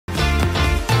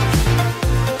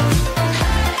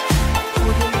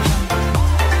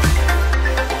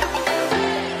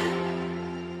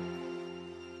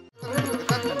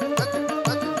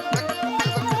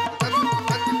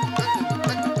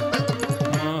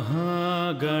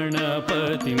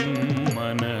गणपतिं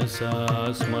मनसा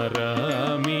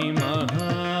स्मरामि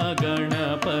महागणपतिं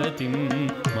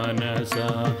मनसा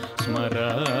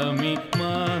स्मरामि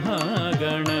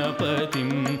महागणपतिं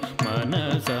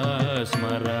मनसा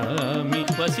स्मरामि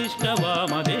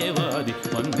वसिष्ठवामदेवादि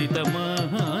वन्दितमहागणपतिम्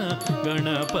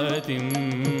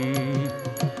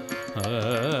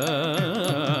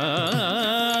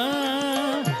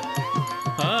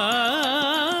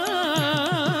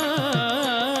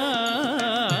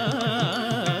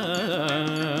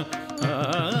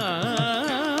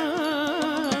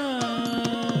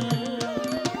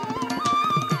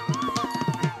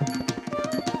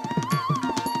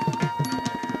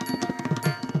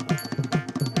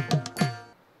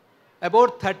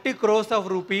About 30 crores of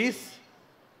rupees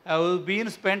have been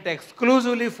spent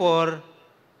exclusively for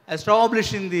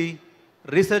establishing the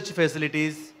research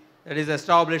facilities, that is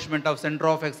establishment of Center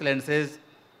of Excellences,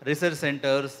 research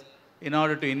centers, in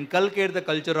order to inculcate the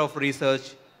culture of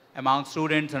research among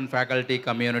students and faculty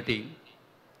community.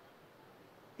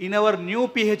 In our new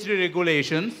PhD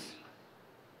regulations,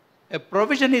 a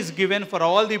provision is given for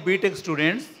all the BTech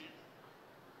students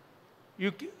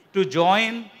to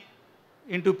join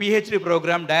into PhD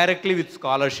program directly with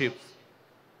scholarships.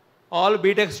 All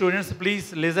BTech students,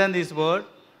 please listen this word.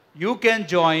 You can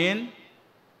join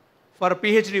for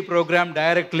PhD program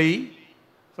directly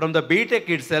from the BTech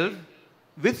itself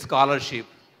with scholarship.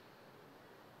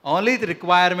 Only the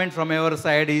requirement from your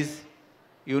side is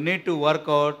you need to work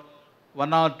out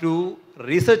 1 or 2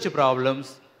 research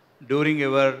problems during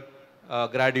your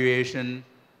graduation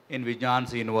in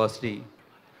Vignan University.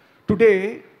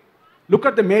 Today, look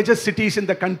at the major cities in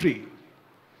the country,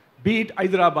 be it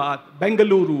Hyderabad,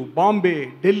 Bengaluru,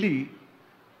 Bombay, Delhi.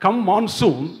 Come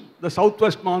monsoon, the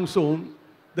southwest monsoon,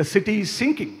 the city is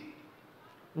sinking.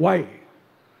 Why?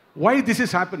 Why this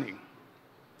is happening?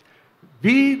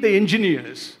 We, the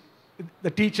engineers,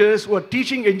 the teachers who are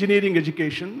teaching engineering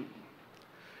education,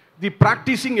 the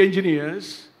practicing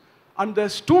engineers, and the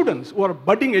students who are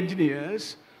budding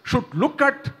engineers should look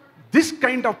at this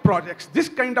kind of projects, this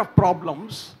kind of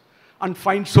problems, and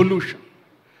find solution.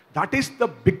 That is the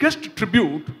biggest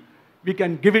tribute we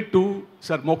can give it to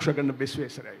Sir Mokshagandam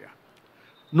Visvesvaraya.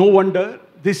 No wonder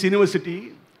this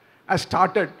university has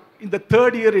started in the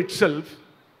 3rd year itself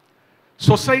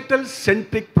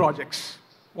societal-centric projects.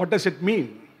 What does it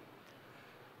mean?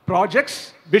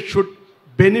 Projects which should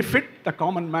benefit the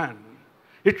common man.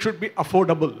 It should be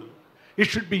affordable. It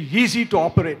should be easy to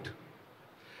operate.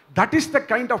 That is the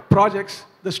kind of projects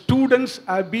the students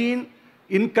have been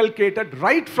inculcated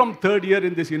right from 3rd year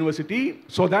in this university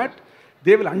so that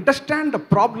they will understand the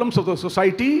problems of the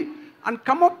society and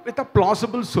come up with a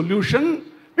plausible solution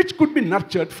which could be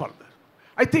nurtured further.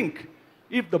 I think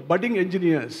if the budding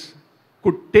engineers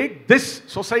could take this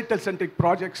societal-centric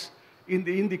projects in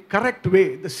the correct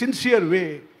way, the sincere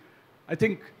way, I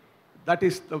think that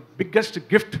is the biggest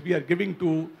gift we are giving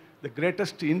to the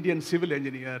greatest Indian civil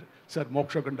engineer, Sir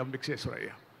Mokshagandam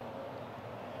Visvesvaraya.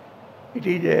 It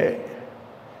is a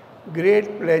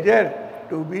great pleasure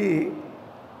to be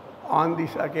on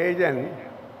this occasion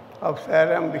of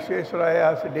Sir M.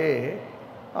 Visvesvaraya's day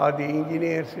or the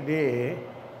Engineers' Day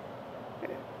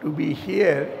to be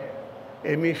here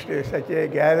amidst such a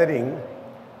gathering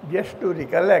just to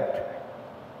recollect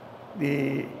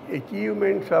the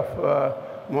achievements of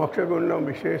Mokshagandam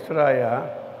Visvesvaraya,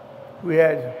 who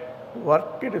has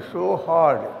worked so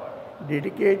hard,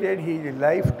 dedicated his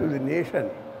life to the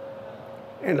nation,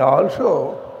 and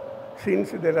also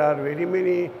since there are very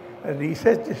many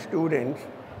research students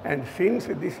and since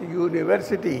this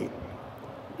university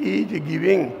is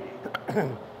giving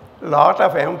lot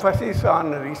of emphasis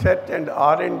on research and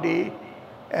R&D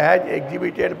as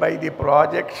exhibited by the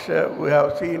projects, we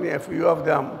have seen a few of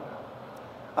them.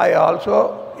 I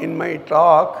also, in my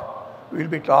talk, will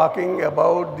be talking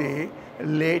about the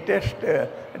latest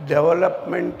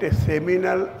development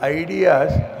seminal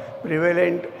ideas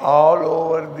prevalent all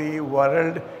over the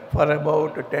world for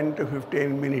about 10 to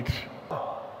 15 minutes.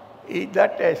 Is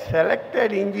that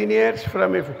selected engineers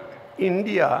from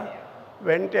India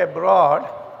went abroad,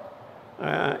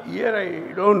 here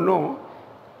I don't know,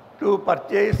 to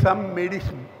purchase some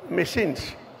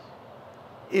machines.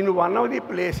 In one of the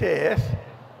places,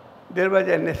 there was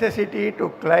a necessity to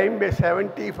climb a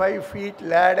 75 feet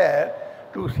ladder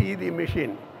to see the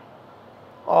machine.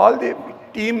 All the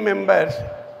team members,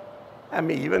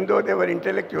 even though they were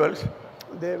intellectuals,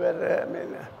 they were,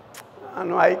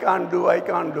 no, I can't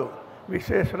do.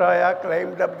 Visvesvaraya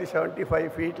climbed up the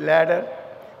 75 feet ladder,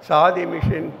 saw the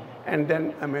machine, and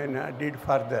then, did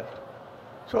further.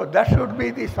 So that should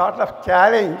be the sort of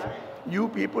challenge you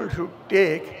people should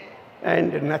take,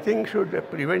 and nothing should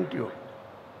prevent you.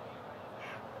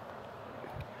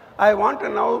 I want to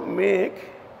now make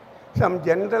some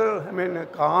general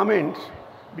comments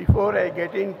before I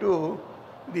get into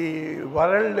the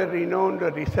world-renowned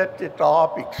research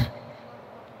topics.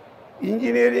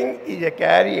 Engineering is a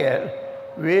career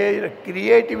where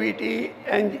creativity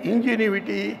and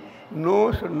ingenuity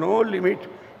knows no limit,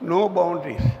 no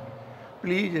boundaries.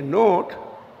 Please note,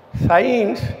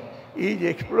 science is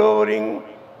exploring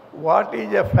what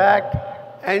is a fact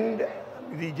and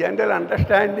the general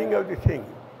understanding of the thing.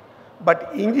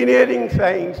 But engineering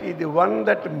science is the one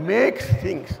that makes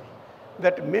things,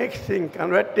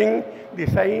 converting the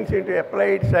science into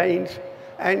applied science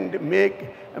and make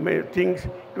things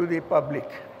to the public.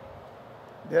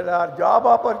 There are job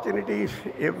opportunities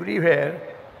everywhere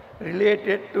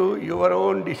related to your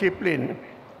own discipline,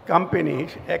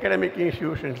 companies, academic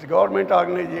institutions, government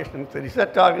organizations,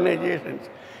 research organizations,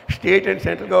 state and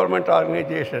central government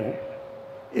organizations.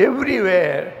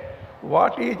 Everywhere,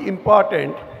 what is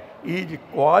important is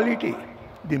quality,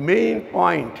 the main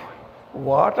point.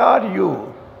 What are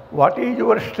you? What is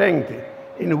your strength?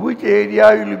 In which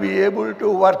area you will be able to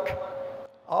work?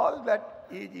 All that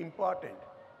is important.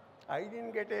 I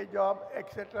didn't get a job,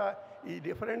 etc. is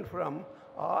different from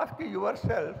ask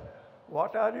yourself,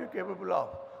 what are you capable of?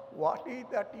 What is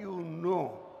that you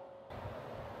know?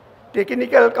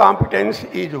 Technical competence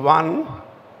is one,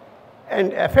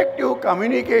 and effective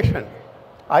communication.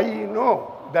 I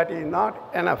know that is not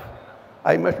enough.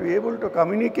 I must be able to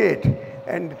communicate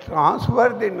and transfer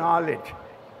the knowledge.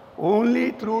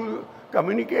 Only through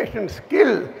communication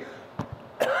skill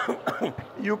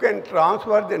you can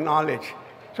transfer the knowledge.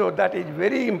 So that is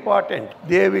very important.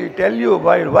 They will tell you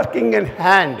while working in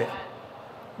hand,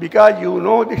 because you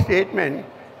know the statement,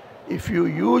 if you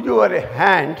use your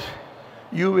hands,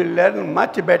 you will learn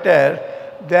much better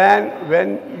than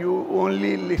when you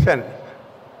only listen.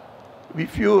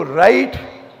 If you write,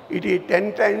 it is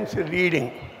 10 times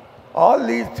reading. All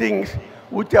these things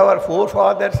which our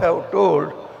forefathers have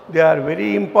told, they are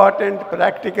very important,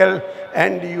 practical,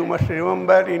 and you must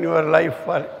remember in your life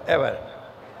forever.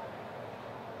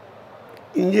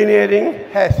 Engineering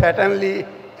has certainly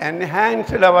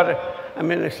enhanced our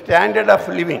standard of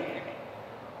living.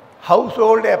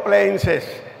 Household appliances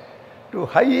to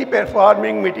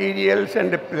high-performing materials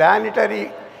and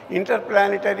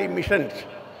interplanetary missions.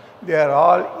 They are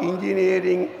all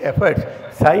engineering efforts.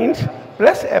 Science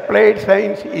plus applied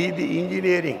science is the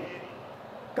engineering.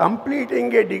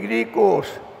 Completing a degree course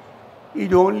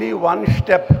is only one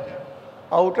step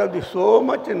out of the so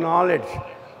much knowledge.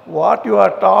 What you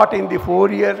are taught in the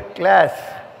 4-year class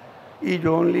is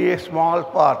only a small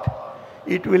part.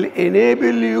 It will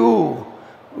enable you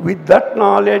with that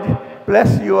knowledge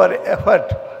plus your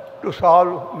effort to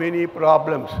solve many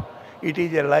problems. It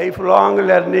is a lifelong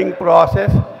learning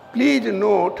process. Please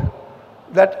note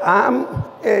that I am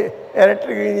an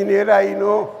electrical engineer, I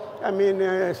know,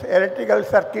 electrical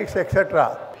circuits,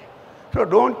 etc. So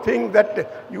don't think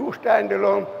that you stand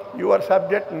alone, your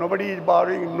subject, nobody is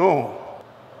borrowing. No.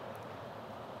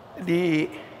 The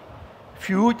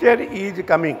future is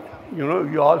coming.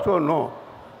 You also know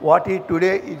what is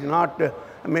today is not,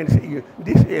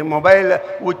 this mobile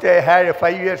which I had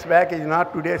 5 years back is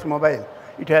not today's mobile.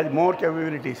 It has more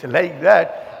capabilities. Like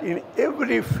that, in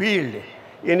every field,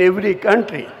 in every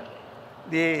country,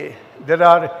 there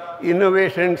are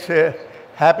innovations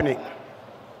happening.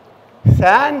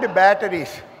 Sand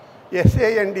batteries,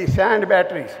 SAND, sand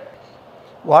batteries.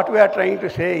 What we are trying to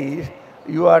say is,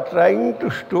 you are trying to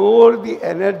store the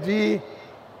energy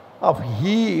of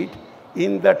heat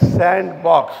in that sand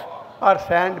box, or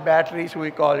sand batteries we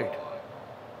call it.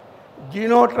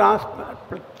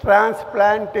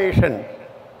 Xenotransplantation.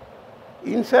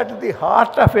 Insert the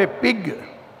heart of a pig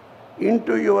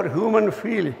into your human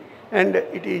field, and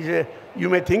it is you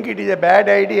may think it is a bad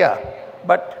idea,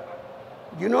 but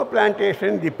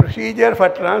xenoplantation, the procedure for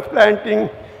transplanting,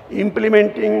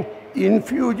 implementing,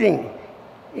 infusing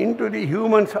into the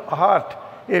human's heart,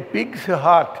 a pig's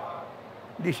heart.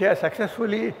 This has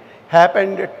successfully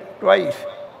happened twice.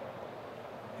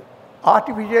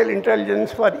 Artificial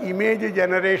intelligence for image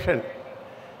generation.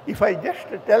 If I just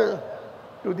tell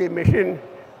to the machine,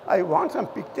 I want some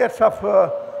pictures of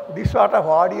this sort of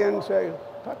audience, it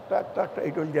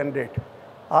will generate.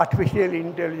 Artificial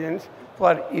intelligence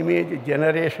for image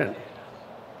generation.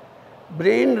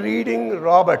 Brain reading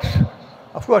robots.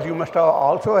 Of course, you must have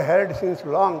also heard since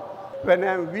long, when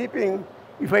I am weeping,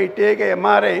 if I take a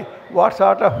MRI, what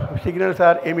sort of signals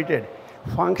are emitted?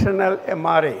 Functional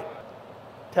MRI.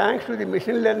 Thanks to the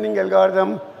machine learning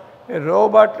algorithm, a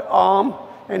robot arm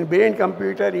and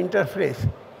brain-computer interface.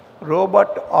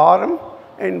 Robot arm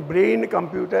and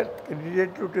brain-computer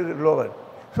related to the rover.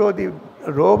 So the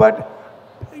robot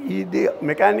is the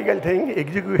mechanical thing,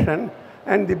 execution,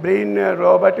 and the brain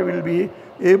robot will be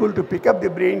able to pick up the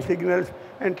brain signals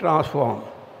and transform.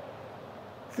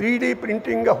 3D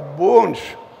printing of bones,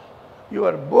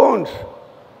 your bones,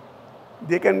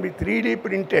 they can be 3D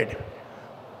printed.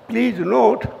 Please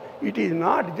note, it is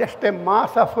not just a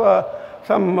mass of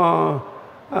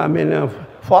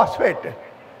phosphate,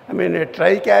 a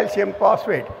tricalcium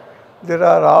phosphate. There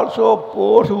are also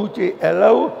pores which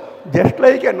allow, just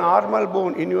like a normal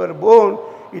bone, in your bone,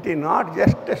 it is not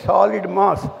just a solid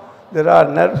mass. There are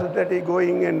nerves that are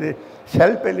going and the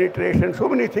cell penetration, so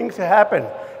many things happen.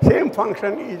 Same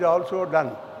function is also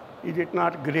done. Is it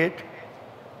not great?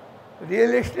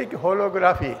 Realistic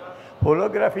holography.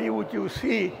 Holography which you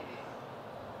see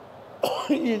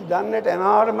is done at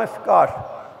enormous cost,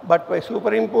 but by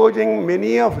superimposing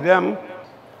many of them,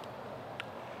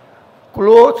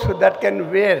 clothes that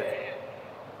can wear.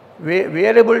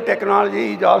 Wearable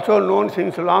technology is also known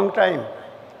since a long time,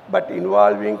 but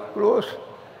involving clothes,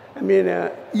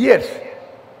 ears,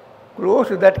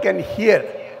 clothes that can hear.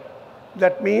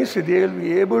 That means they will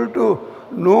be able to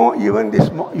know even this,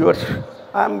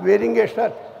 I'm wearing a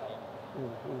shirt.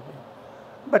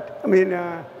 But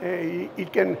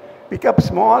it can pick up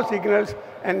small signals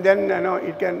and then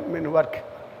it can work.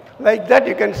 Like that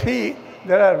you can see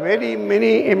there are very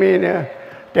many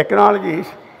technologies.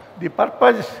 The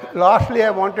purpose, lastly,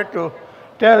 I wanted to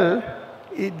tell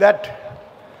is that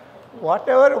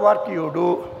whatever work you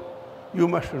do, you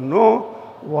must know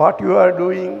what you are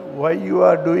doing, why you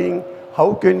are doing,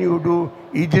 how can you do,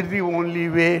 is it the only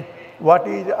way, what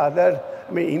is other,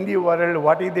 in the world,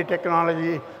 what is the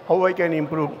technology, how I can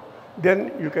improve.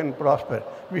 Then you can prosper.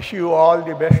 Wish you all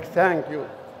the best. Thank you.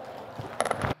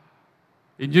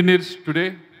 Engineers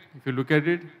today, if you look at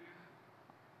it,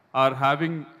 are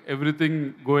having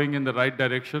everything going in the right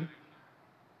direction.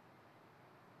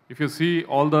 If you see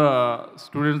all the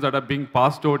students that are being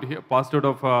passed out here, passed out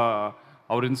of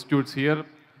our institutes here,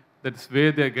 that's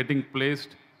where they are getting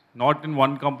placed, not in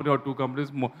one company or two companies.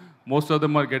 Most of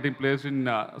them are getting placed in,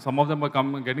 some of them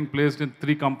are getting placed in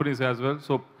 3 companies as well.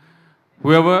 So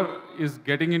whoever is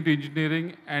getting into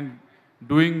engineering and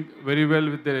doing very well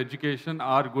with their education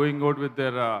are going out with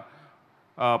their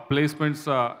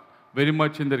placements very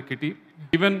much in their kitty.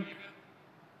 Even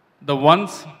the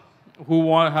ones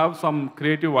who have some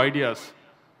creative ideas,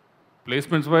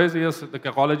 placements wise, yes, the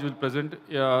college will present.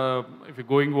 If you're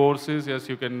going overseas, yes,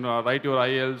 you can write your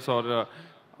IELTS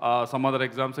or some other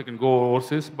exams, you can go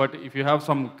overseas. But if you have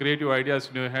some creative ideas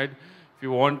in your head, if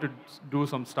you want to do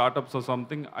some startups or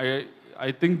something,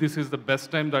 I think this is the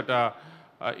best time that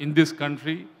in this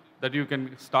country that you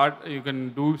can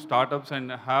do startups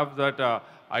and have that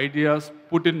ideas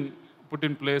put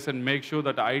in place and make sure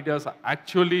that ideas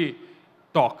actually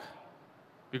talk.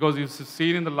 Because you've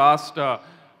seen in the last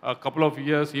couple of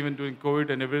years, even during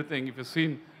COVID and everything, if you've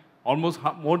seen almost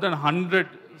more than 100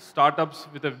 startups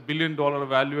with $1 billion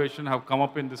valuation have come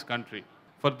up in this country.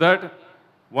 For that,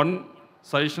 one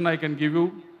suggestion I can give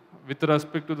you with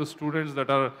respect to the students that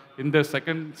are in their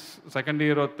second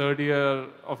year or third year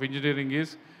of engineering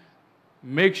is,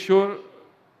 make sure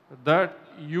that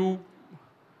you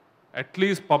at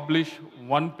least publish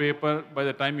one paper by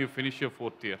the time you finish your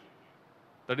 4th year.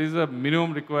 That is a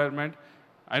minimum requirement.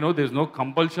 I know there's no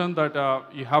compulsion that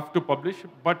you have to publish,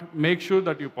 but make sure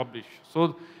that you publish.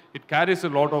 So it carries a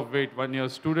lot of weight. When you're a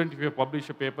student, if you publish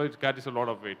a paper, it carries a lot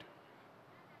of weight.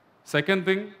 Second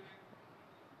thing,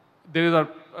 there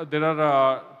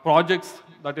are projects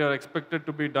that are expected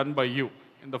to be done by you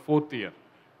in the 4th year.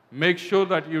 Make sure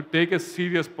that you take a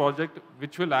serious project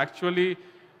which will actually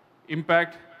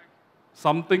impact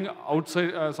something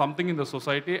outside, something in the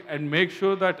society, and make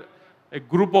sure that a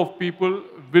group of people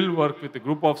will work with a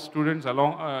group of students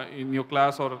along in your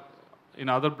class or in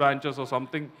other branches or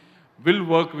something, will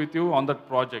work with you on that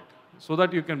project, so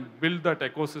that you can build that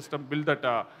ecosystem, build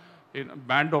that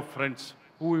band of friends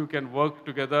who you can work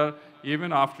together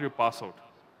even after you pass out.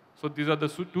 So these are the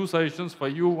 2 suggestions for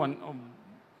you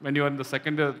when you are in the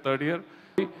 2nd or 3rd year.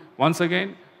 Once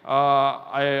again,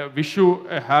 I wish you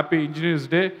a happy Engineers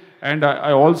Day, and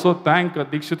I also thank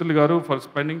Dikshitul Garu for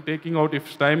taking out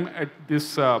his time at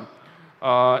this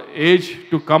age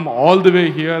to come all the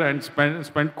way here and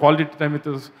spend quality time with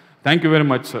us. Thank you very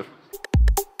much, sir.